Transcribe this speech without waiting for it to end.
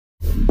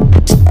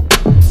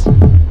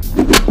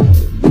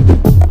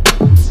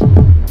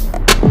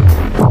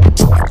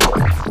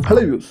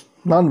Hello viewers,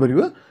 நான்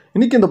வரிவு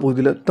இன்னைக்கு இந்த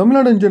பகுதியில்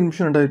Tamil Nadu engineering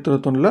mission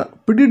 2021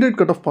 பிரிடிடேட்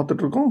cut off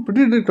பார்த்துட்டு இருக்கோம்.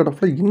 பிரிடிடேட் கட்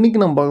ஆஃப்ல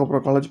இன்னைக்கு நம்ம பார்க்க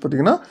போகிற காலேஜ்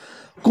பார்த்தீங்கன்னா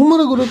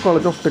குமரகுரு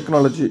காலேஜ் ஆஃப்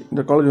டெக்னாலஜி.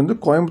 இந்த காலேஜ் வந்து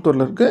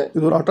கோயம்புத்தூரில் இருக்குது.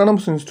 இது ஒரு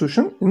அட்டானமஸ்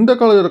இன்ஸ்டியூஷன். இந்த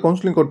காலேஜோட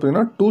கவுன்சிலிங் கோட்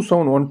பார்த்தீங்கன்னா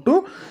 2712.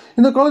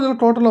 இந்த காலேஜில்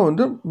டோட்டலாக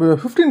வந்து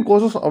 15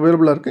 கோர்சஸ்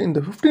அவைலபிளாக இருக்குது. இந்த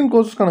 15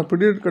 கோர்சஸ்க்கான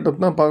பிரிடிடேட் கட்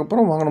ஆஃப் தான் பார்க்க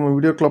போகிறோம். வாங்க நம்ம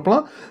வீடியோ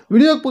கிளப்பலாம்.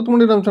 வீடியோக்கு பார்த்து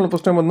முன்னாடி நம்ம சேனல்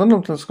ஃபஸ்ட் டைம் வந்தால்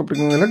நம்ம சேனல் சப்ஸ்கிரைப்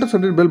பண்ணிக்கோங்க. லேட்டஸ்ட்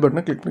அப்டேட் பெல்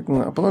பட்டனை கிளிக்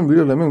பண்ணிக்கோங்க. அப்போ தான்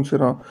வீடியோ எல்லாமே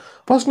சேரும்.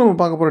 ஃபர்ஸ்ட் நம்ம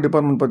பார்க்க போகிற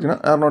டிபார்ட்மெண்ட்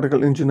பார்த்தீங்கன்னா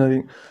ஏரோநாட்டிக்கல்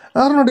இன்ஜினியரிங்.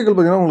 ஏரோநாட்டிக்கல்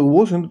பார்த்தீங்கன்னா உங்களுக்கு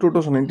ஓஸ் வந்து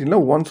 2019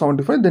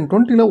 175, தென்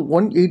 20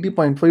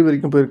 180.5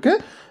 வரைக்கும் போயிருக்கு.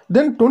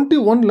 தென்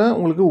 21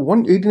 உங்களுக்கு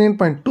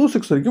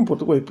 189.26 வரைக்கும்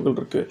போகிறதுக்கு வாய்ப்புகள்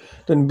இருக்குது.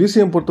 தென்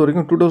பிசிஎம் பொறுத்த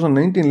வரைக்கும்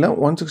 2019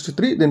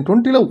 163, தென்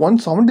 20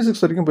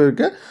 176 வரைக்கும்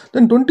போயிருக்கு.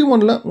 தென்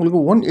 21 உங்களுக்கு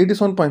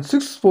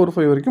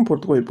 187.645 வரைக்கும்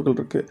போகிறதுக்கு வாய்ப்புகள்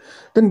இருக்குது.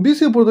 தென்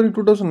பிசிஏ பொறுத்த வரைக்கும்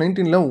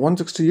 2019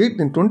 168,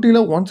 தென்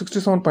 20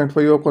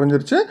 167.5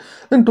 குறைஞ்சிருச்சு.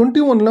 தென்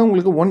 21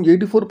 உங்களுக்கு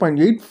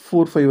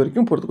 184.845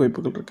 வரைக்கும் போகிறதுக்கு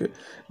வாய்ப்புகள் இருக்குது.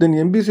 தென்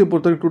எம்பிசிஏ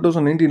பொறுத்த வரைக்கும்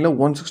 2019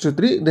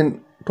 163, தென்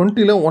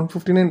 20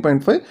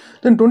 159.5,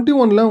 தென்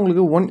 21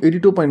 உங்களுக்கு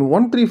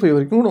 182.135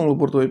 வரைக்கும் கூட உங்களுக்கு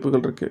பொறுத்த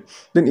வாய்ப்புகள் இருக்குது.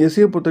 தென்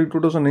எஸ்சிஏ பொறுத்த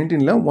வரைக்கும்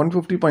 2019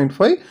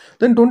 150.5,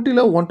 தென்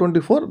 20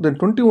 124, தென்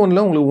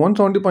 21 உங்களுக்கு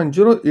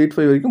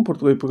 170.085 வரைக்கும்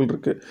பொறுத்த வாய்ப்புகள்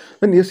இருக்குது.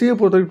 தென் எஸ்சிஏ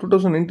பொறுத்த வரைக்கும்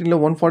 2019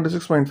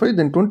 146.5,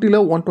 தென்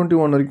 20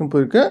 121 வரைக்கும்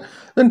போயிருக்கு.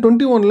 தென்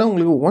 21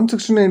 உங்களுக்கு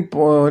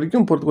 169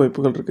 வரைக்கும் பொறுத்த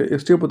வாய்ப்புகள் இருக்குது.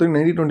 எஸ்டிஏ பொறுத்த வரைக்கும்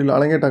 90-20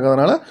 அலங்கேட்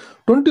ஆகாதனால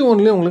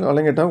 21 உங்களுக்கு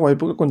அலங்கேட் ஆக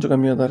வாய்ப்புகள் கொஞ்சம்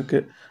கம்மியாக தான்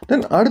இருக்குது.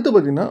 தென் அடுத்து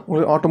பார்த்தீங்கன்னா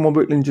உங்களுக்கு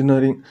ஆட்டோமொபைல்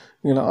இன்ஜினியரிங்.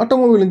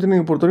 ஆட்டோமொபைல்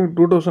இன்ஜினியரிங் பொறுத்த வரைக்கும்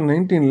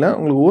 2019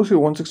 உங்களுக்கு ஓசி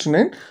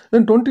 169,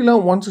 தென் 20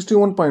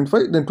 161.5,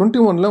 தென்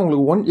 21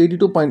 உங்களுக்கு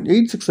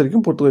 182.86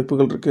 வரைக்கும் பொறுத்த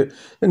வாய்ப்புகள் இருக்குது.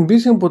 தென்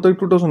பிசிஎம் பொறுத்த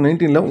வரைக்கும்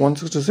 2019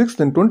 166,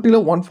 தென் 20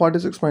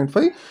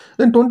 146.5,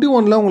 தென்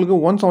 21 உங்களுக்கு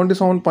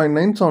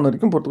 177.97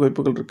 வரைக்கும் பொறுத்த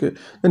வாய்ப்புகள் இருக்குது.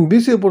 தென்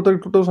பிசிஏ பொறுத்த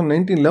வரைக்கும்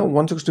 2019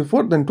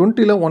 164, தென்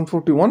 20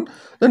 151,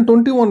 தென்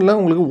 21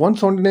 உங்களுக்கு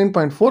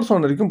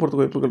 179.47 வரைக்கும்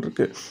பொறுத்த வாய்ப்புகள்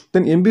இருக்குது.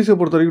 தென் எம்பிசிஏ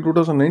பொறுத்த வரைக்கும்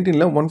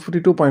 2019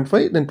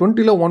 152.5, தென்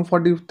 20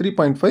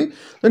 143.5,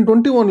 தென்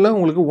 21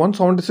 உங்களுக்கு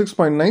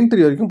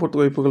 176.93 வரைக்கும் பொறுத்த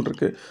வாய்ப்புகள்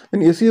இருக்குது.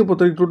 தென் எஸ்சிஏ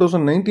பொறுத்த வரைக்கும்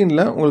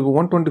 2019 உங்களுக்கு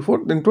 124,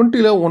 தென்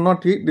 20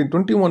 108, தென்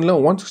 21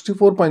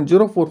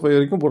 164.045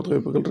 வரைக்கும் பொறுத்த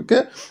வாய்ப்புகள்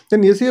இருக்குது.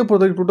 தென் எஸ்சிஏ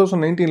பொறுத்த வரைக்கும்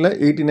 2019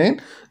 89,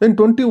 தென்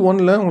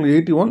 21 உங்களுக்கு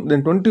 81,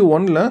 தென்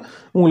 21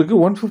 உங்களுக்கு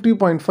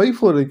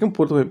 150.54 வரைக்கும்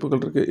பொறுத்த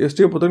வாய்ப்புகள் இருக்குது.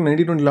 எஸ்டிஏ பொறுத்த வரைக்கும்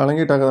 90-20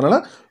 அலங்கேட் ஆகாதனால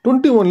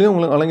 21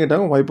 உங்களுக்கு அலங்கேட்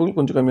ஆக வாய்ப்புகள்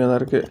கொஞ்சம் கம்மியாக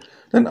தான் இருக்குது.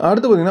 தென்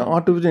அடுத்து பார்த்தீங்கன்னா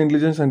artificial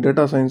intelligence and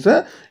data science.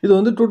 இது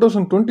வந்து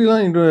 2020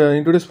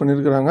 இன்ட்ரடியூஸ்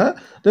பண்ணியிருக்கிறாங்க.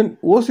 தென்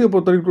ஓசியை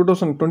பொறுத்த வரைக்கும்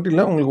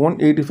 2020 உங்களுக்கு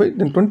 185,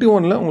 தென்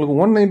 21 உங்களுக்கு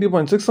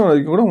 190.67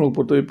 வரைக்கும் கூட உங்களுக்கு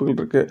பொறுத்த வாய்ப்புகள்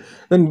இருக்குது.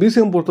 தென்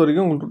பிசிஎம் பொறுத்த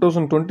வரைக்கும் உங்களுக்கு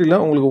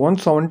 2020 உங்களுக்கு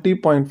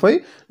 170.5,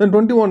 தென்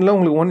 21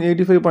 உங்களுக்கு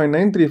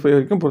 185.935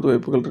 வரைக்கும் பொறுத்த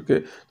வாய்ப்புகள் இருக்குது.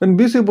 தென்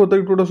பிசிஏ பொறுத்த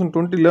வரைக்கும்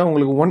 2020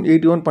 உங்களுக்கு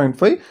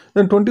 181.5,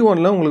 தென்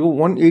 21 உங்களுக்கு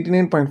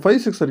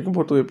 189.56 வரைக்கும்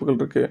பொறுத்த வாய்ப்புகள்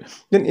இருக்குது.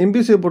 தென்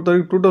எம்பிசிஏ பொறுத்த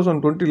வரைக்கும்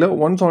 2020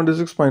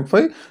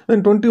 176.5,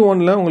 தென் 21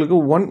 உங்களுக்கு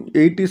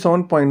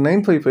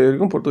 187.955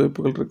 வரைக்கும் பொறுத்த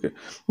வாய்ப்புகள் இருக்குது.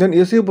 தென்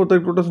எஸ்சிஏ பொறுத்த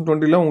வரைக்கும்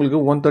 2020 உங்களுக்கு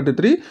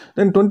 133,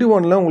 தென்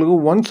 21 உங்களுக்கு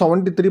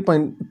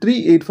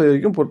 173.385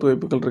 வரைக்கும் பொறுத்த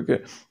வாய்ப்புகள் இருக்குது.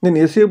 தென்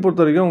எஸ்சிஏ பொறுத்த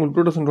வரைக்கும் உங்களுக்கு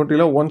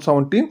 2020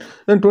 117,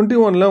 தென்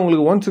 21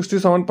 உங்களுக்கு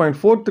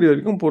 167.43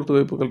 வரைக்கும் பொறுத்த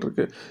வாய்ப்புகள்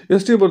இருக்குது.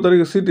 எஸ்டியை பொறுத்த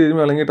வரைக்கும் சீட்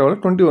எதுவுமே அலங்கேட் ஆகல,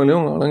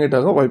 21 அலங்கேட்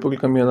ஆக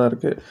வாய்ப்புகள் கம்மியாக தான்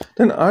இருக்குது.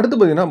 தென் அடுத்து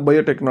பார்த்தீங்கன்னா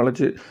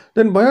பயோடெக்னாலஜி.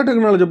 தென்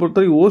பயோடெக்னாலஜி பொறுத்த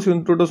வரைக்கும் ஓசி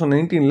வந்து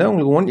 2019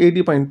 உங்களுக்கு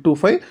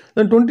 180.25,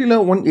 தென்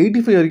 20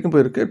 185 வரைக்கும்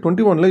போயிருக்கு.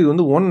 21 இது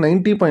வந்து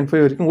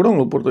 190.5 வரைக்கும் கூட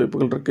உங்களுக்கு பொறுத்த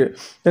வாய்ப்புகள் இருக்குது.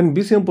 தென்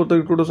பிசிஎம் பொறுத்த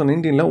வரைக்கும்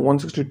 2019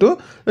 162,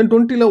 தென்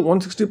 20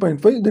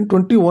 160.5, தென்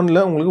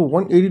 21 உங்களுக்கு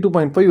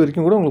 182.5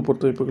 வரைக்கும் கூட உங்களுக்கு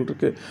பொறுத்த வாய்ப்புகள்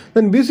இருக்குது.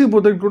 தென் பிசி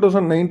பொறுத்த வரைக்கும்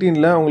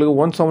 2019 உங்களுக்கு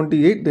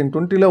 178, தென்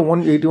 20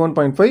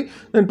 181.5,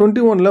 தென்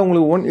 21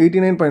 உங்களுக்கு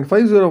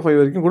 189.505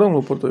 வரைக்கும் கூட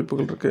உங்களுக்கு பொறுத்த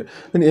வாய்ப்புகள் இருக்குது.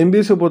 தென்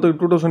எம்பிசி பொறுத்த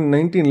வரைக்கும்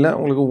 2019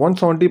 உங்களுக்கு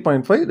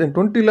 170.5, தென்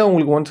 20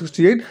 உங்களுக்கு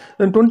 168,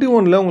 தென்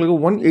 21 உங்களுக்கு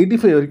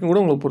 185 வரைக்கும் கூட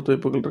உங்களுக்கு பொறுத்த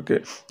வாய்ப்புகள் இருக்குது.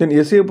 தென்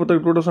எஸ்சியை பொறுத்த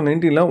வரைக்கும்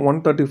 2019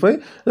 135,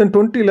 தென்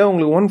 20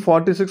 உங்களுக்கு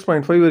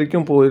 146.5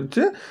 வரைக்கும்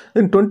போயிடுச்சு.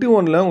 தென்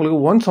 21 உங்களுக்கு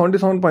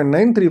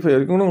 177.935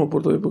 வரைக்கும் உங்களுக்கு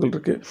பொறுத்த வாய்ப்புகள்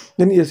இருக்குது.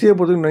 தென் எஸ்சியை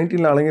பொறுத்த வரைக்கும்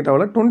 19 அலங்கேட்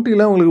ஆகல,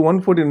 20 உங்களுக்கு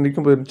 140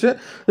 வரைக்கும் போயிருச்சு.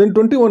 தென்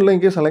 21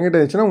 இன்கேஸ் அலங்கேட்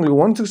ஆயிடுச்சுன்னா உங்களுக்கு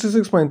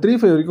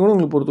 166.35 வரைக்கும்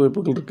உங்களுக்கு பொறுத்த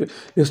வாய்ப்புகள் இருக்குது.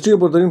 எஸ்டியை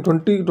பொறுத்த வரைக்கும்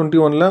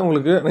 2021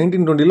 உங்களுக்கு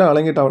 19-20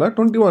 அலங்கேட் ஆகல,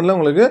 21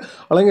 உங்களுக்கு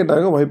அலங்கேட்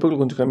ஆக வாய்ப்புகள்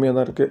கொஞ்சம் கம்மியாக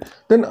தான் இருக்குது.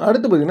 தென்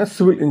அடுத்து பார்த்தீங்கன்னா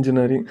சிவில்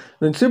இன்ஜினியரிங்.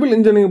 தென் சிவில்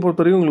இன்ஜினியரிங்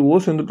பொறுத்த வரைக்கும் உங்களுக்கு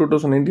ஓஸ் வந்து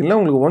 2019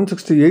 உங்களுக்கு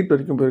 168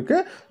 வரைக்கும் போயிருக்கு.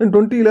 தென்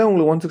 20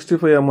 உங்களுக்கு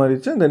 165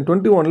 மாறிடுச்சு. தென்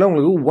 21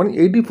 உங்களுக்கு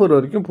 184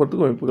 வரைக்கும்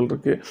போகிறதுக்கு வாய்ப்புகள்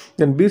இருக்குது.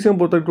 தென் பிசிஎம்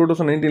பொறுத்த வரைக்கும்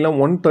 2019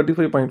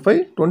 135.5,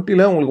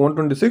 20 உங்களுக்கு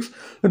 126,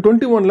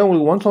 21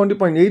 உங்களுக்கு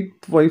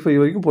 170.855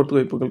 வரைக்கும் போகிறதுக்கு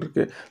வாய்ப்புகள்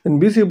இருக்குது. தென்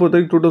பிசிஏ பொறுத்த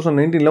வரைக்கும்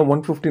 2019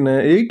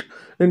 158,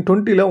 தென்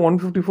 20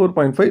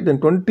 154.5, தென்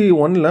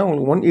 21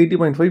 உங்களுக்கு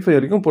 180.55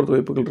 வரைக்கும் போகிறது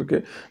வாய்ப்புகள்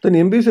இருக்குது. தென்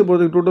எம்பிசியை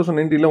பொறுத்த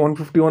 2019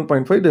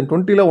 151.5, தென்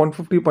 20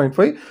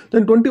 150.5,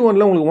 தென்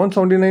 21 உங்களுக்கு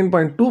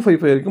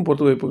 179.255 வரைக்கும்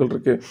போகிறது வாய்ப்புகள்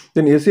இருக்குது.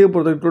 தென் எஸ்சியை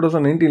பொறுத்த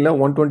 2019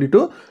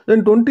 122,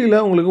 தென்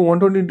 20 உங்களுக்கு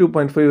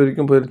 122.5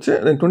 வரைக்கும் போயிருச்சு.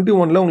 தென்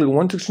 21 உங்களுக்கு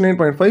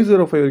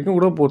 169.505 வரைக்கும்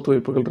கூட போகிறது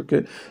வாய்ப்புகள்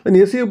இருக்குது. தென்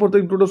எஸ்சியை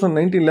பொறுத்த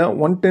 2019ல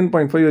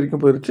 110.5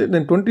 வரைக்கும் போயிருச்சு.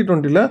 தென்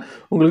 2020ல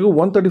உங்களுக்கு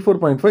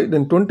 134.5,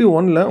 தென்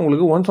 21ல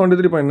உங்களுக்கு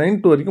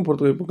 173.92 வரைக்கும்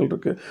போகிறதுக்கு வாய்ப்புகள்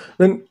இருக்குது.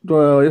 தென்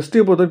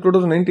எஸ்டியை பொறுத்தவரைக்கும்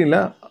 2019ல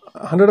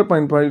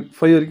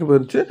 100.5 வரைக்கும்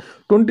போயிருச்சு.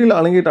 20ல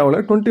அலங்கேட் ஆகலை,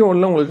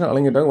 21ல உங்களுக்கு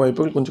அலங்கேட் ஆக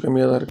வாய்ப்புகள் கொஞ்சம்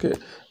கம்மியாக தான் இருக்குது.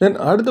 தென்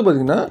அடுத்து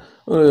பார்த்தீங்கன்னா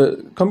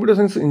கம்ப்யூட்டர்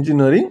சயின்ஸ்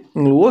இன்ஜினியரிங்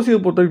உங்களுக்கு ஓசியை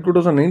பொறுத்தவரைக்கும்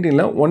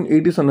 2019ல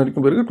 187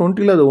 வரைக்கும் போயிருக்கு.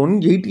 20ல அது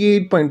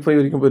 188.5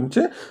 வரைக்கும்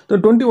போயிருச்சு.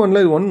 தென்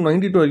 21ல இது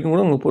 192 வரைக்கும்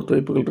கூட உங்களுக்கு பொறுத்த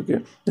வாய்ப்புகள் இருக்குது.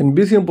 தென்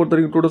பிசிஎம் பொறுத்த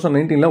வரைக்கும்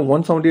 2019ல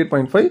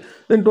 178.5,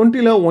 தென்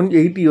 20ல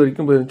 180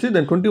 வரைக்கும் போயிருச்சு.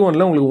 தென்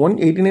 21ல உங்களுக்கு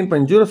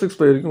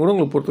 189.065 வரைக்கும் கூட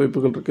உங்களுக்கு பொறுத்த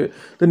வாய்ப்புகள் இருக்குது.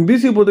 தென்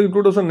பிசிஏ பொறுத்த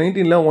வரைக்கும்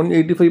 2019ல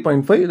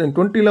 185.5, தென்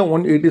 20ல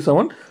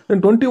 187,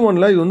 தென்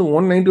 21ல இது வந்து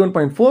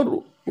 191.4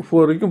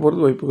 வரைக்கும்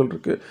போகிறது வாய்ப்புகள்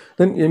இருக்குது.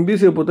 தென்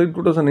எம்பிசியை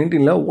பொறுத்தவரைக்கும்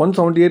 2019ல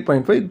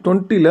 178.5,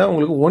 20ல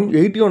உங்களுக்கு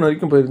 181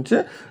 வரைக்கும் போயிருந்துச்சு.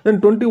 தென்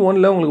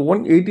 21ல உங்களுக்கு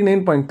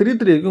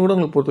 189.33 வரைக்கும் கூட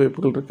உங்களுக்கு பொறுத்த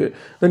வாய்ப்புகள் இருக்குது.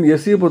 தென்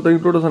எஸ்சியை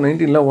பொறுத்தவரைக்கும்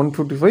 2019ல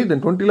 155,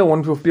 தென் 20ல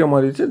 150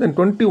 மாறிடுச்சு. தென்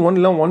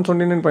 21ல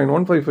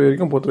 179.155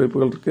 வரைக்கும் பொறுத்த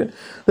வாய்ப்புகள் இருக்குது.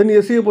 தென்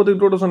எஸ்சியை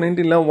பொறுத்தவரைக்கும்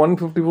 2019ல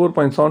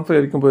 154.75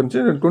 வரைக்கும்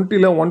போயிருந்துச்சு. தென்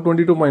 20ல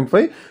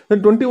 122.5,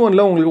 தென்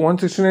 21ல உங்களுக்கு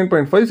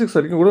 169.56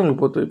 வரைக்கும் கூட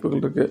உங்களுக்கு பொறுத்த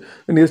வாய்ப்புகள் இருக்குது.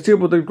 தென் எஸ்டியை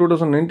பொறுத்தவரைக்கும்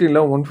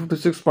 2019ல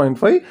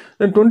 156.5,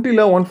 தென்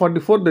 20ல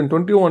 144, தென்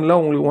 21ல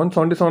உங்களுக்கு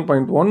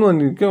 177.1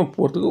 வரைக்கும்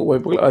போகிறதுக்கு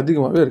வாய்ப்புகள்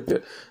அதிகமாகவே இருக்குது.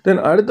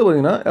 தென் அடுத்து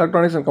பார்த்தீங்கன்னா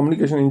எலக்ட்ரானிக்ஸ் அண்ட்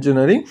கம்யூனிகேஷன்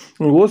இன்ஜினியரிங்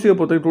உங்களுக்கு ஓசியை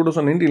பொறுத்தவரைக்கும்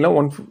 2019ல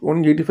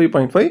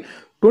 185.5,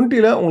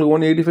 20ல உங்களுக்கு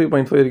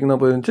 185.5 வரைக்கும்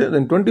தான் போயிருந்துச்சு.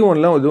 தென்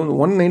 21ல அது வந்து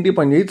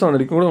 190.87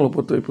 வரைக்கும் கூட உங்களுக்கு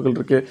பொறுத்த வாய்ப்புகள்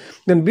இருக்குது.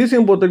 தென்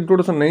பிசிஎம் பொறுத்தவரைக்கும்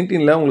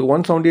 2019ல உங்களுக்கு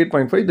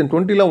 178.5, தென்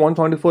 20ல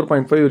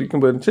 174.5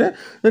 வரைக்கும் போயிருந்துச்சு.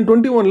 தென்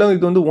 21ல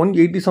இது வந்து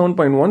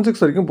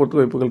 187.16 வரைக்கும் பொறுத்த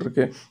வாய்ப்புகள்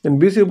இருக்குது. தென்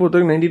பிசிஏ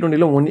பொறுத்தவரைக்கும்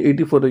 2020ல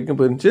 184 வரைக்கும்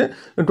போயிருந்துச்சு.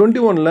 தென்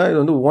 21ல இது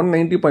வந்து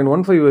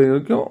 190.15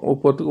 வரைக்கும்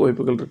போகிறதுக்கு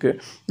வாய்ப்புகள் இருக்குது.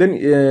 தென்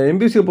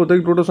எம்பிசியை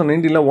பொறுத்தவரைக்கும்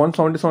 2019ல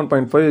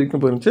 177.5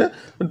 வரைக்கும் போயிருந்துச்சு.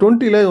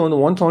 20ல இது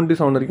வந்து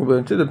 177 வரைக்கும்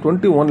போயிருந்துச்சு. தென்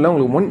 21ல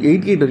உங்களுக்கு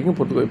 188 வரைக்கும்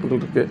போகிறதுக்கு வாய்ப்புகள்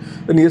இருக்குது.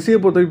 தென் எஸ்சியை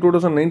பொறுத்தவரைக்கும்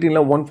 2019ல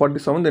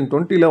 147, தென்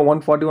 20ல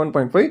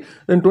 141.5,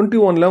 தென்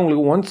 21ல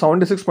உங்களுக்கு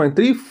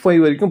 176.35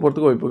 வரைக்கும்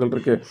போகிறதுக்கு வாய்ப்புகள்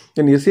இருக்குது.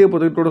 தென் எஸ்சியை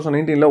பொறுத்தவரைக்கும்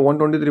 2019ல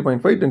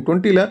 123.5, தென்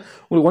 20ல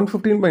உங்களுக்கு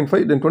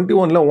 115.5, தென்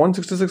 21ல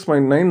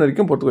 166.9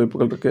 வரைக்கும் போகிறதுக்கு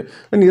வாய்ப்புகள் இருக்குது.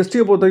 தென்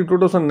எஸ்டியை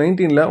பொறுத்தவரைக்கும்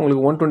 2019ல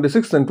உங்களுக்கு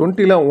 126, தென்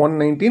 20ல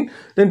 119,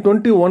 தென்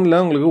 21ல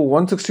உங்களுக்கு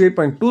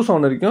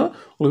 168.27 வரைக்கும்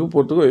உங்களுக்கு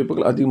போகிறதுக்கு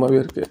வாய்ப்புகள் அதிகமாகவே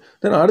இருக்குது.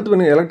 தென் அடுத்து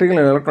பார்த்தீங்கன்னா எலக்ட்ரிக்கல்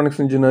அண்ட்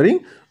எலக்ட்ரானிக்ஸ்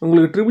இன்ஜினியரிங்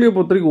உங்களுக்கு ட்ரிபிள் ஏ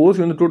பொறுத்த வரைக்கும் ஓசி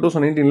வந்து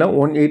 2019ல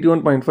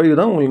 181.5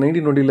 தான் உங்களுக்கு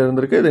 1920ல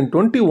இருந்திருக்கு. தென்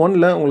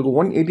 21ல உங்களுக்கு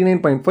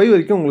 189.5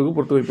 வரைக்கும் உங்களுக்கு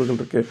பொறுத்த வாய்ப்புகள்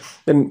இருக்குது.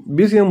 தென்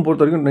பிசிஎம்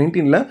பொறுத்த வரைக்கும்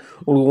 19ல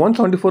உங்களுக்கு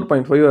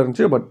 174.5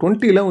 இருந்துச்சு. பட்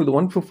 20ல உங்களுக்கு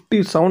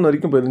 157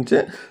 வரைக்கும்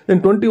போயிருந்துச்சு.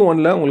 தென்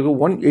 21ல உங்களுக்கு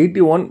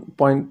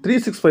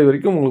 181.365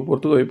 வரைக்கும் உங்களுக்கு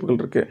பொறுத்த வாய்ப்புகள்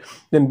இருக்குது.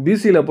 தென்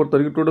பிசியில் பொறுத்த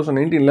வரைக்கும்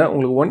 2019ல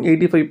உங்களுக்கு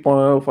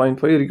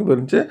 185.5 வரைக்கும்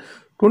போயிருந்துச்சு.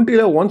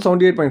 20ல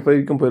 178.5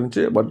 வரைக்கும்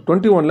போயிருந்துச்சு. பட்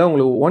 21ல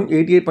உங்களுக்கு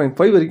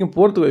 188.5 வரைக்கும்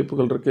போகிறதுக்கு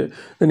வாய்ப்புகள் இருக்குது.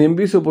 தென்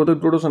எம்பிசியை பொறுத்த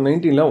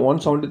 2019ல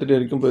 173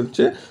 வரைக்கும்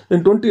போயிருச்சு.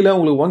 தென் 20ல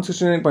உங்களுக்கு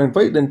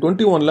 169.5, தென்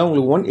 21ல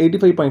உங்களுக்கு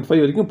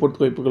 185.5 வரைக்கும்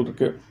போகிறதுக்கு வாய்ப்புகள்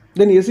இருக்குது.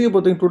 தென் எஸ்சியை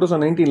பொறுத்த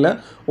 2019ல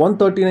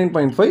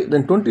 139.5,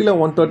 தென் 20ல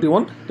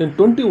 131, தென்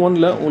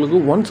 21ல உங்களுக்கு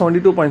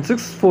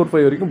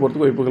 172.645 வரைக்கும்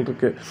போகிறதுக்கு வாய்ப்புகள்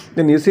இருக்குது.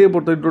 தென் எஸ்சியை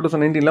பொறுத்த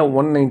 2019ல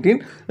 119,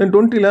 தென்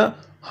 20ல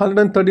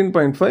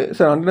 113.5,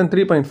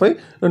 103.5,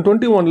 தென்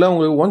 21ல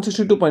உங்களுக்கு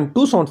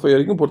 162.275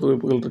 வரைக்கும் பொறுத்த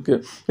வாய்ப்புகள் இருக்குது.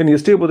 தென்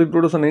எஸ்டியை பொறுத்த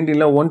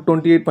 2019ல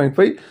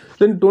 128.5,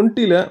 தென்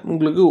 20ல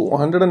உங்களுக்கு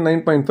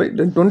 109.5,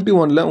 தென்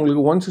 21ல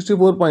உங்களுக்கு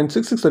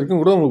 164.66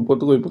 வரைக்கும் கூட உங்களுக்கு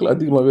பொறுத்த வாய்ப்புகள்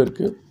அதிகமாகவே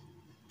இருக்குது.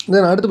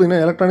 தென் அடுத்து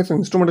பார்த்தீங்கன்னா எலக்ட்ரானிக்ஸ் அண்ட்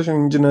இன்ஸ்ட்ருமெண்டேஷன்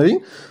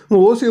இன்ஜினியரிங்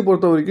ஓசியை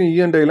பொறுத்த வரைக்கும்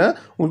இஎன்டையில்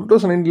உங்களுக்கு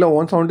 2019ல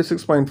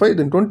 176.5,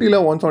 தென் 20ல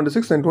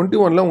 176, தென்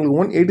 21ல உங்களுக்கு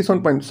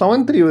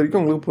 187.73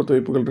 வரைக்கும் உங்களுக்கு பொறுத்த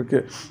வாய்ப்புகள்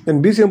இருக்குது. தென்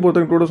பிசிஎம் பொறுத்த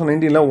வரைக்கும்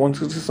 2019ல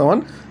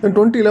 167, தென்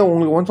 20ல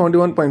உங்களுக்கு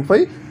 171.5,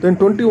 தென்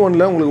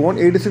 21ல உங்களுக்கு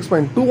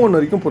 186.21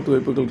 வரைக்கும் பொறுத்த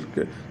வாய்ப்புகள்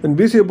இருக்குது. தென்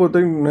பிசிஏ பொறுத்த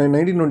வரைக்கும்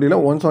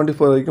 1920ல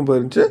 174 வரைக்கும்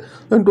போயிருந்துச்சு.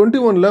 தென்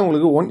 21ல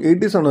உங்களுக்கு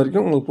 187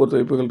 வரைக்கும் உங்களுக்கு பொறுத்த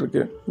வாய்ப்புகள்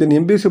இருக்குது. தென்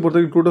எம்பிசியை பொறுத்த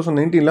வரைக்கும்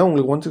 2019ல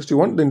உங்களுக்கு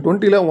 161, தென்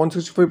 20ல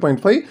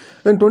 165.5,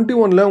 தென்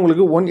 21ல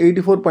உங்களுக்கு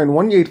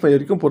 184.185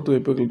 வரைக்கும் பொறுத்த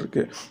வாய்ப்புகள்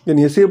இருக்குது. தென்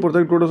எஸ்சியை பொறுத்த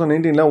வரைக்கும்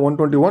 2019ல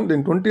 121,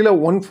 தென் 20ல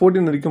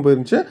 114 வரைக்கும்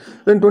போயிருந்துச்சு.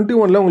 தென்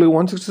 21ல உங்களுக்கு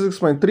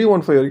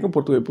 166.315 வரைக்கும்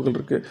பொறுத்த வாய்ப்புகள்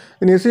இருக்குது.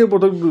 தென் எஸ்சியை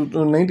பொறுத்த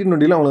வரைக்கும்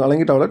 1920ல உங்களுக்கு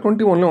அலங்கேட் ஆகல,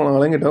 21ல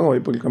உங்களுக்கு அலங்கேட் ஆக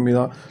வாய்ப்புகள் கம்மி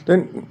தான்.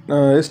 தென்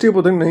எஸ்டியை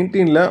பொறுத்த வரைக்கும்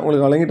 19ல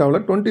உங்களுக்கு அலங்கேட்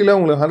ஆகல, 20ல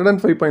உங்களுக்கு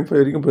 105.5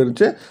 வரைக்கும்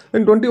போயிருந்துச்சு.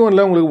 தென்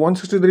 21ல உங்களுக்கு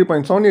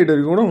 163.78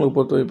 வரைக்கும் கூட உங்களுக்கு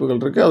பொறுத்த வாய்ப்புகள்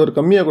இருக்குது. அது ஒரு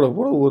கம்மியாக கூட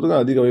போகிறதுக்கு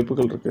அதிக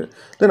வாய்ப்புகள் இருக்குது.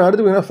 தென்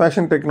அடுத்து பார்த்தீங்கன்னா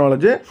ஃபேஷன்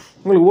டெக்னாலஜி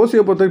உங்களுக்கு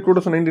ஓசியை பொறுத்த வரைக்கும்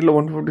 2019ல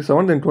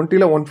 157, தென்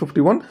 20ல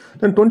 151,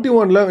 தென்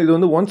 21ல இது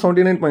வந்து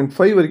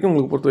 179.5 வரைக்கும்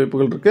உங்களுக்கு பொறுத்த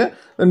வாய்ப்புகள் இருக்குது.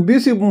 தென்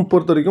பிசி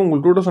பொறுத்த வரைக்கும்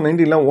உங்களுக்கு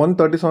 2019ல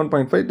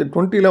 137.5, தென்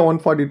 20ல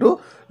 142,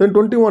 தென்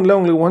 21ல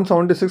உங்களுக்கு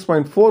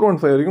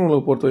 176.415 வரைக்கும்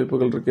உங்களுக்கு பொறுத்த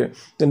வாய்ப்புகள் இருக்குது.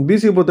 தென்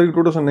பிசி பொறுத்த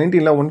வரைக்கும்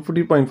 2019ல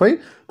 150.5,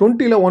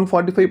 20ல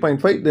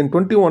 145.5, தென்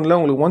 21ல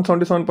உங்களுக்கு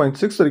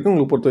 177.6 வரைக்கும்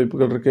உங்களுக்கு பொறுத்த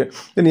வாய்ப்புகள் இருக்குது.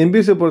 தென்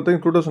எம்பிசி பொறுத்த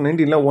வரைக்கும்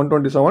 2019ல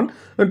 127,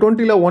 தென்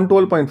 20ல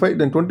 112.5,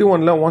 தென்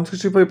 21ல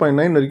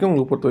 165.9 வரைக்கும்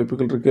உங்களுக்கு பொறுத்த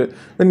வாய்ப்புகள் இருக்குது.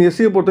 தென்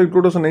எஸ்சியை பொறுத்த வரைக்கும்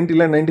 2019ல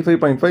 19ல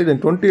 95.5,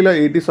 தென் 20ல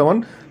 87,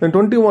 தென்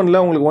 21ல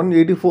உங்களுக்கு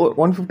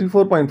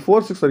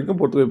 154.46 வரைக்கும்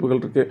போகிறதுக்கு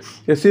வாய்ப்புகள் இருக்குது.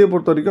 எஸ்சியை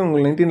பொறுத்த வரைக்கும்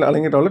உங்களுக்கு 19ல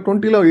அலங்கேட்டாவில்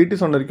 20ல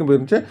 87 வரைக்கும்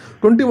போயிருந்துச்சு.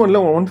 21ல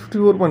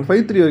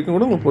 154.53 வரைக்கும்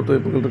கூட உங்களுக்கு போகிறதுக்கு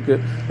வாய்ப்புகள் இருக்குது.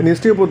 தென்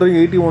எஸ்டியை பொறுத்த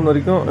வரைக்கும் 81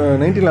 வரைக்கும்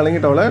 19ல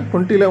அலங்கேட்டாவில்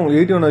 20ல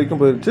உங்களுக்கு 81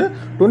 வரைக்கும் போயிருச்சு.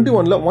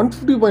 21ல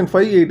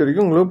 150.58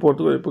 வரைக்கும் உங்களுக்கு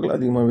போகிறதுக்கு வாய்ப்புகள்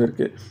அதிகமாகவே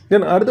இருக்குது.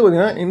 தென் அடுத்து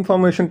பார்த்தீங்கன்னா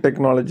இன்ஃபர்மேஷன்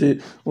டெக்னாலஜி.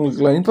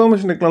 உங்களுக்கு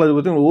இன்ஃபர்மேஷன் டெக்னாலஜி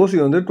பற்றி உங்களுக்கு ஓசி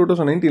வந்து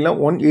 2019ல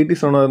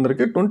 187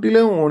 இருந்திருக்கு. 20ல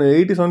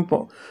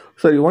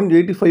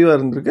 185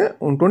 இருந்திருக்கு.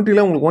 20ல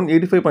உங்களுக்கு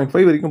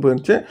 185.5 வரைக்கும்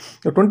போயிருந்துச்சு.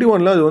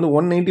 21ல அது வந்து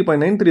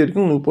 190.93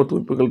 வரைக்கும் உங்களுக்கு போகிறதுக்கு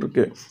வாய்ப்புகள்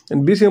இருக்குது.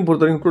 தென் பிசிஎம்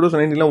பொறுத்த வரைக்கும்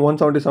 2019ல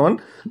 177,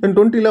 தென்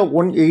 20ல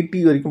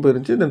 180 வரைக்கும்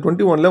போயிருந்துச்சு. தென்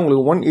 21ல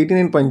உங்களுக்கு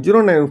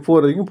 189.094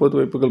 வரைக்கும்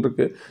போகிறதுக்கு வாய்ப்புகள்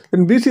இருக்குது.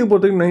 தென் பிசிஎம்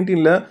பொறுத்த வரைக்கும்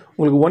 19ல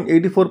உங்களுக்கு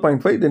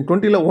 184.5, தென்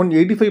 20ல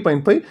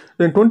 185.5,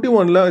 தென்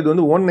 21ல இது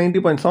வந்து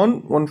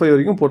 190.715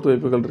 வரைக்கும் போகிறதுக்கு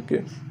வாய்ப்புகள்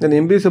இருக்குது. தென்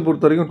எம்பிஎஸ்ஸை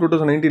பொறுத்த வரைக்கும்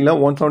 2019ல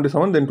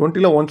 177, தென்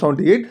 20ல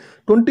 178,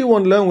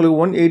 21ல உங்களுக்கு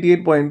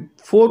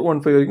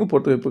 188.415 வரைக்கும்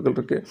போகிறதுக்கு வாய்ப்புகள்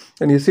இருக்குது.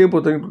 தென் எஸ்சியை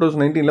பொறுத்த வரைக்கும்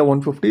 2019ல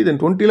 150,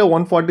 தென் 20ல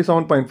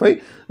 147.5,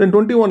 தென்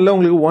 21ல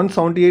உங்களுக்கு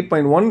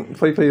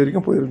 178.155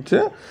 வரைக்கும்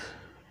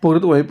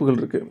போகிறதுக்கு வாய்ப்புகள்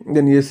இருக்குது.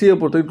 தென் எஸ்சியை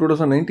பொறுத்த வரைக்கும்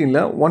 2019ல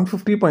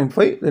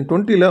 150.5, தென்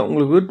 20ல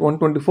உங்களுக்கு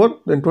 124,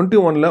 தென்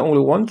 21ல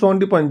உங்களுக்கு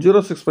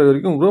 170.065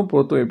 வரைக்கும் கூட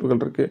போகிறதுக்கு வாய்ப்புகள்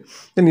இருக்குது.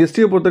 தென்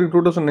எஸ்டியை பொறுத்த வரைக்கும்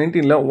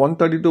 2019ல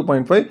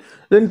 132.5,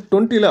 தென்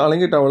 20ல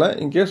அலங்கேட்டாவில்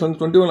இன்கேஸ் வந்து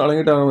 21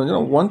 அலங்கேட்டாவில்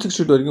வந்துச்சுன்னா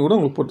 162 வரைக்கும் கூட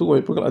உங்களுக்கு போகிறதுக்கு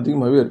வாய்ப்புகள்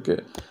அதிகமாகவே இருக்குது.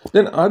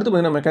 தென் அடுத்து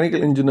பார்த்தீங்கன்னா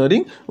மெக்கானிக்கல்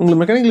இன்ஜினியரிங்.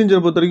 உங்களுக்கு மெக்கானிக்கல்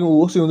இன்ஜினியர் பொறுத்த வரைக்கும்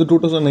ஓசி வந்து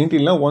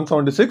 2019ல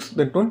 176,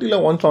 தென் 20ல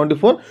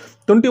 174,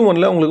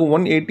 21ல உங்களுக்கு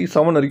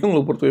 187 வரைக்கும்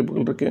உங்களுக்கு பொறுத்த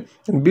வாய்ப்புகள் இருக்குது.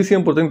 தென்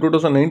பிசிஎம் பொறுத்த வரைக்கும்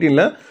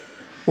 2019ல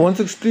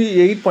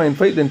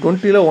 168.5, தென்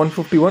 20ல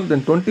 151,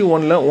 தென்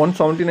 21ல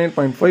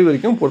 179.5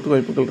 வரைக்கும் போகிறதுக்கு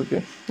வாய்ப்புகள்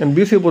இருக்குது. தென்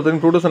பிசியை பொறுத்த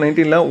வரைக்கும்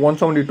 2019ல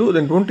 172,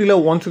 தென் 20ல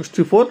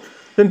 164,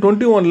 தென்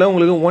 21ல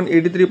உங்களுக்கு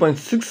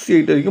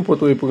 183.68 வரைக்கும்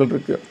போகிறதுக்கு வாய்ப்புகள்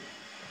இருக்குது.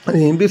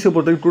 எம்பிசியை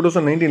பொறுத்த வரைக்கும்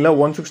 2019ல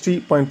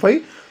 160.5,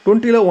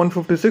 20ல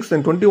 156,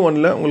 தென்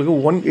 21ல உங்களுக்கு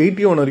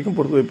 181 வரைக்கும்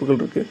போகிறதுக்கு வாய்ப்புகள்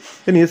இருக்குது.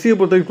 தென் எஸ்சியை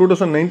பொறுத்த வரைக்கும்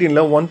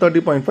 2019ல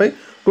 130.5,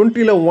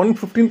 20ல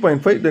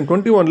 115.5, தென்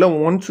 21ல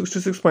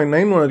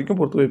 166.91 வரைக்கும்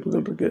போகிறதுக்கு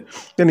வாய்ப்புகள் இருக்குது.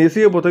 தென்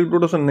எஸ்சியை பொறுத்த வரைக்கும்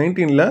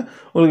 2019ல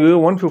உங்களுக்கு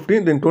 150,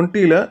 தென்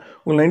 20ல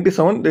உங்களுக்கு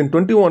 97, தென்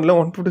 21ல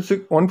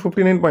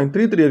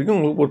 159.33 வரைக்கும்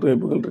உங்களுக்கு போகிறதுக்கு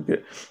வாய்ப்புகள் இருக்குது.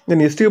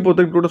 தென் எஸ்டியை பொறுத்த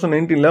வரைக்கும்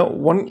 2019ல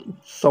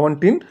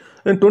 117,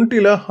 தென்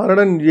 20ல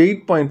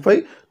 108.5,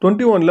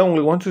 21ல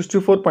உங்களுக்கு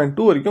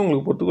 164.2 வரைக்கும்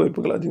உங்களுக்கு போகிறதுக்கு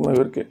வாய்ப்புகள் அதிகமாக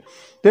இருக்குது.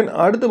 தென்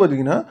அடுத்து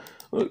பார்த்தீங்கன்னா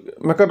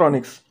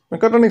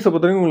மெக்காட்ரானிக்ஸை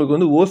பொறுத்த வரைக்கும் உங்களுக்கு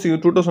வந்து ஓசி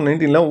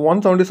 2019ல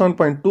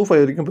 177.25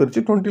 வரைக்கும்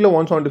போயிருச்சு. 20ல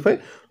 175,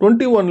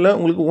 21ல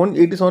உங்களுக்கு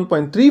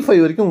 187.35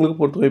 வரைக்கும் உங்களுக்கு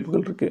போகிறதுக்கு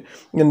வாய்ப்புகள் இருக்குது.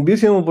 தென்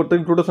பிசிஎம் பொறுத்த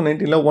வரைக்கும்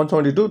 2019ல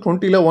 172,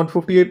 20ல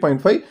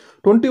 158.5,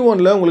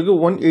 21ல உங்களுக்கு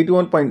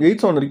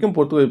 181.87 வரைக்கும்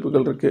போகிறதுக்கு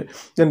வாய்ப்புகள் இருக்குது.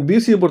 தென்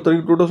பிசியை பொறுத்த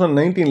வரைக்கும்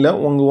 2019ல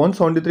உங்களுக்கு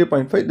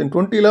 173.5, தென்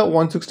 20ல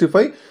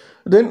 165,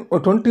 தென்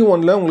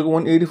 21ல உங்களுக்கு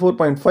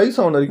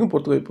 184.57 வரைக்கும்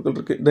போகிறதுக்கு வாய்ப்புகள்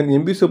இருக்குது. தென்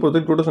எம்பிசியை பொறுத்த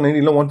வரைக்கும்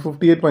 2019ல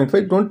 158.5,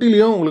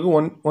 20லையும் உங்களுக்கு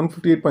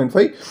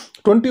 158.5,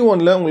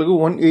 21ல உங்களுக்கு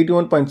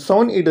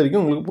 181.78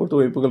 வரைக்கும் உங்களுக்கு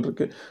போகிறதுக்கு வாய்ப்புகள்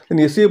இருக்குது.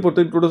 தென் எஸ்சியை பொறுத்த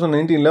வரைக்கும்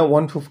 2019ல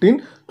 115,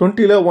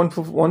 20ல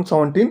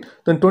 117,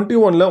 தென்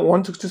 21ல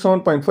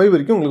 167.5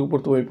 வரைக்கும் உங்களுக்கு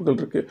போகிறதுக்கு வாய்ப்புகள்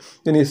இருக்குது.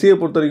 தென் எஸ்சியை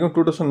பொறுத்த வரைக்கும்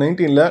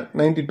 2019ல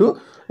 92,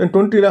 தென்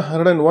 20ல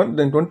 101,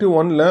 தென்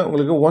 21ல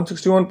உங்களுக்கு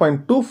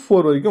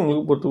 161.24 வரைக்கும்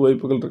உங்களுக்கு போகிறதுக்கு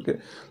வாய்ப்புகள் இருக்குது.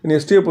 தென்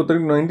எஸ்டியை பொறுத்த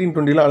வரைக்கும்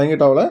 1920ல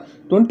அலங்கேட்டாவில்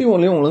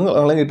 21லையும் உங்களுக்கு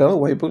அலங்கேட்டாவில்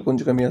வாய்ப்புகள்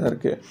கொஞ்சம் கம்மியாக தான்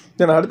இருக்குது.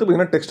 தென் அடுத்து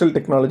பார்த்தீங்கன்னா டெக்ஸ்டைல்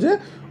டெக்னாலஜி.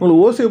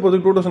 உங்களுக்கு ஓசியை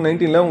பொறுத்த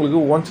 2019ல உங்களுக்கு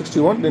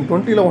 161, தென்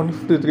 20ல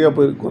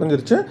 153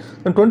 குறைஞ்சிருச்சு.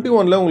 தென்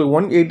 21ல உங்களுக்கு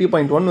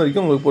 180.1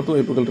 வரைக்கும் உங்களுக்கு பொறுத்த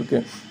வாய்ப்புகள்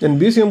இருக்குது. தென்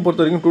பிசிஎம்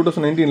பொறுத்த வரைக்கும்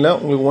 2019ல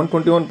உங்களுக்கு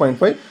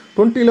 121.5,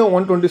 20ல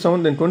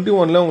 127, தென்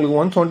 21ல உங்களுக்கு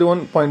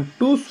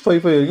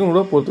 171.255 வரைக்கும்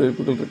கூட பொறுத்த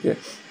வாய்ப்புகள் இருக்குது.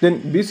 தென்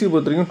பிசி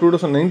பொறுத்த வரைக்கும்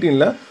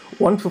 2019ல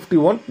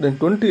 151, தென்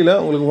 20ல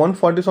உங்களுக்கு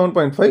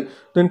 147.5,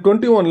 தென்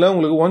 21ல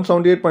உங்களுக்கு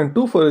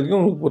 178.24 வரைக்கும்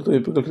உங்களுக்கு பொறுத்த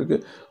வாய்ப்புகள் இருக்குது.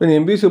 தென்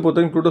எம்பிசி பொறுத்த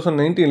வரைக்கும்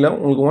 2019ல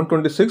உங்களுக்கு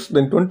 126,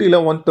 தென் 20ல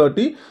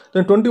 130,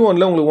 தென்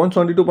 21ல உங்களுக்கு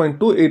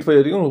 172.285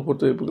 வரைக்கும் உங்களுக்கு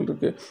பொறுத்த வாய்ப்புகள்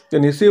இருக்குது.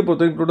 தென் எஸ்சியை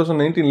பொறுத்த வரைக்கும்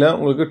 2019ல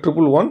உங்களுக்கு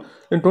 111,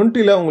 தென்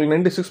 20ல உங்களுக்கு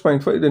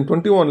 96.5, தென்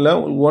 21ல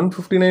உங்களுக்கு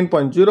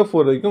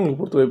 159.04 வரைக்கும்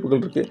உங்களுக்கு பொறுத்த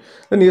வாய்ப்புகள் இருக்குது.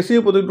 தென் எஸ்சியை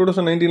பொறுத்த வரைக்கும்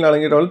 2019ல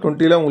அலங்கேட்டாவில்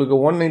 20ல உங்களுக்கு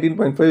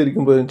 119.5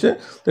 வரைக்கும் போயிருந்துச்சு.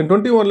 தென்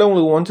 21ல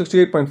உங்களுக்கு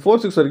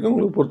 168.46 வரைக்கும்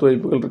உங்களுக்கு பொறுத்த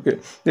வாய்ப்புகள் இருக்குது.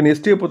 தென்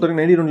எஸ்டியை பொறுத்த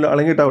வரைக்கும் 92ல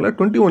அலங்கேட்டாவில்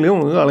 21லையும்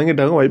உங்களுக்கு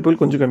அலங்கேட்டாக வாய்ப்புகள்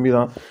கொஞ்சம் கம்மி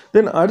தான்.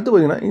 தென் அடுத்து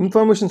பார்த்தீங்கன்னா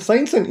இன்ஃபர்மேஷன்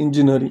சயின்ஸ் அண்ட்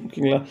இன்ஜினியரிங்.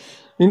 ஓகேங்களா,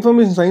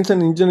 இன்ஃபர்மேஷன் சயின்ஸ்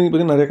அண்ட் இன்ஜினியரிங்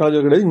பற்றி நிறைய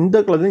காலேஜ் கிடையாது. இந்த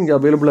காலேஜ் இங்கே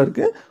அவைலபிளாக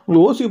இருக்குது.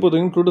 உங்களுக்கு ஓசியை பொறுத்த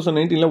வரைக்கும்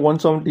 2019ல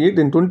 178,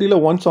 தென் 20ல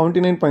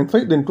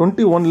 179.5, தென்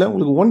 21ல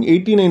உங்களுக்கு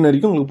 189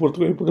 வரைக்கும் உங்களுக்கு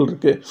பொறுத்த வாய்ப்புகள்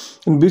இருக்குது.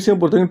 தென் பிசிஎம்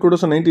பொறுத்த வரைக்கும்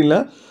 2019ல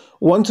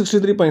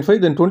 163.5,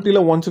 தென் 20ல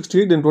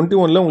 168, தென்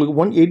 21ல உங்களுக்கு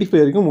 185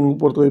 வரைக்கும் உங்களுக்கு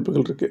பொறுத்த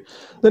வாய்ப்புகள் இருக்குது.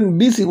 தென்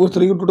பிசி பொறுத்த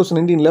வரைக்கும்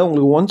 2019ல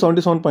உங்களுக்கு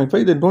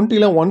 177.5, தென்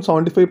 20ல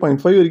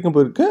 175.5 வரைக்கும்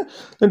போயிருக்கு.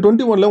 தென்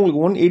 21ல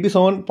உங்களுக்கு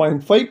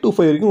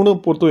 187.525 வரைக்கும்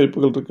உங்களுக்கு பொறுத்த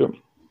வாய்ப்புகள் இருக்குது.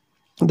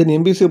 தென்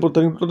எம்பிசியை பொறுத்த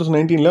வரைக்கும்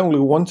 2019ல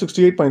உங்களுக்கு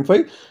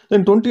 168.5,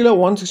 தென் 20ல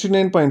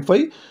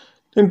 169.5,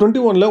 தென்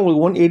 21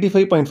 உங்களுக்கு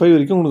 185.5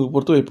 வரைக்கும் உங்களுக்கு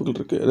பொறுத்த வாய்ப்புகள்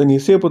இருக்குது. தென்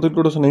எஸ்ஏ பொறுத்த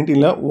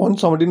 2019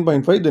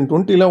 117.5, தென்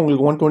 20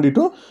 உங்களுக்கு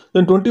 122,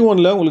 தென்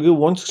 21 உங்களுக்கு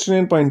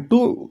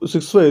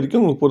 169.265 வரைக்கும்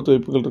உங்களுக்கு பொறுத்த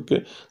வாய்ப்புகள்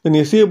இருக்குது. தென்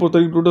எஸ்ஏ பொறுத்த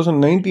வரைக்கும்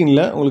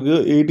 2019 உங்களுக்கு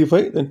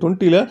 85, தென்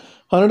 20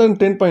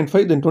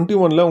 110.5, தென்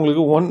 21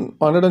 உங்களுக்கு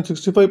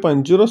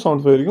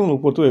 165.075 வரைக்கும்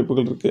உங்களுக்கு பொறுத்த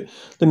வாய்ப்புகள் இருக்குது.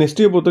 தென்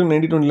எஸ்டியை பொறுத்த வரைக்கும்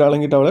 90-20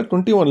 அலங்கிட்டாவில்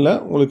 21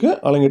 உங்களுக்கு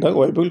அலங்கிட்டாக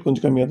வாய்ப்புகள்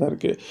கொஞ்சம் கம்மியாக தான்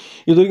இருக்குது.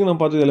 இது வரைக்கும்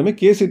நம்ம பார்த்தது எல்லாமே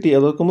கேசிடி,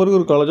 அதாவது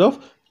குமரகுரு காலேஜ் ஆஃப்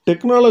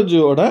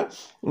டெக்னாலஜியோட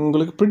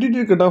உங்களுக்கு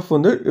ப்ரிடிக்டட் கட் ஆஃப்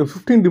வந்து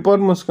 15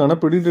 டிபார்ட்மெண்ட்ஸ்க்கான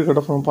ப்ரிடிக்டட் கட்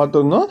ஆஃப் நம்ம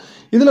பார்த்துருந்தோம்.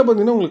 இதில்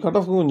பார்த்தீங்கன்னா உங்களுக்கு கட்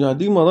ஆஃப் கொஞ்சம்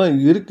அதிகமாக தான்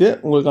இருக்குது.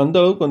 உங்களுக்கு அந்த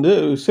அளவுக்கு வந்து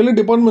சில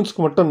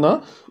டிபார்ட்மெண்ட்ஸ்க்கு மட்டும்தான்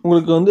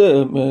உங்களுக்கு வந்து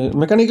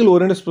மெக்கானிக்கல்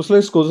ஓரியன்ட்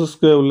ஸ்பெஷலைஸ்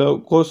கோர்சஸ்க்கு உள்ள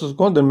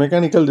கோர்சஸ்க்கும், தென்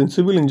மெக்கானிக்கல், தென்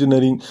சிவில்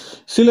இன்ஜினியரிங்,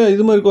 சில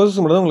இது மாதிரி கோர்சஸ்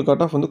மட்டும் தான் உங்களுக்கு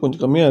கட் ஆஃப் வந்து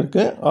கொஞ்சம் கம்மியாக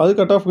இருக்குது. அது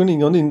கட் ஆஃப்க்கு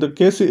நீங்கள் வந்து இந்த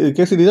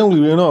கேசிடி தான்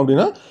உங்களுக்கு வேணும்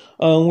அப்படின்னா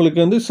உங்களுக்கு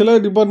வந்து சில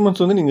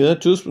டிபார்ட்மெண்ட்ஸ் வந்து நீங்கள்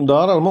சூஸ்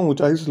தாராளமாக உங்கள்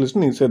சாய்ஸ்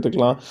லிஸ்ட்டு நீங்கள்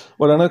சேர்த்துக்கலாம்.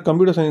 பட் ஆனால்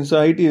கம்ப்யூட்டர் சயின்ஸ்,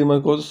 ஐடி இது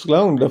மாதிரி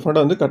கோர்சஸ்லாம் உங்களுக்கு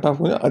டெஃபினட்டாக வந்து கட்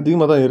ஆஃப் கொஞ்சம்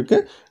அதிகமாக தான்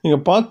இருக்குது.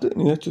 நீங்கள் பார்த்து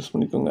நீங்கள் சூஸ்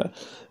பண்ணிக்கோங்க.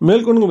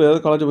 மேற்கொண்டு வேறு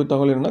ஏதாவது காலேஜை பற்றி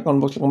தகவல் என்னன்னா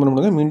கமெண்ட் பாக்ஸில் கமெண்ட்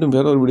பண்ணுங்கள். மீண்டும்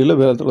வேறு ஒரு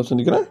வீடியோவில் வேறு இடத்துல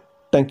சந்திக்கிறேன்.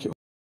 தேங்க்யூ.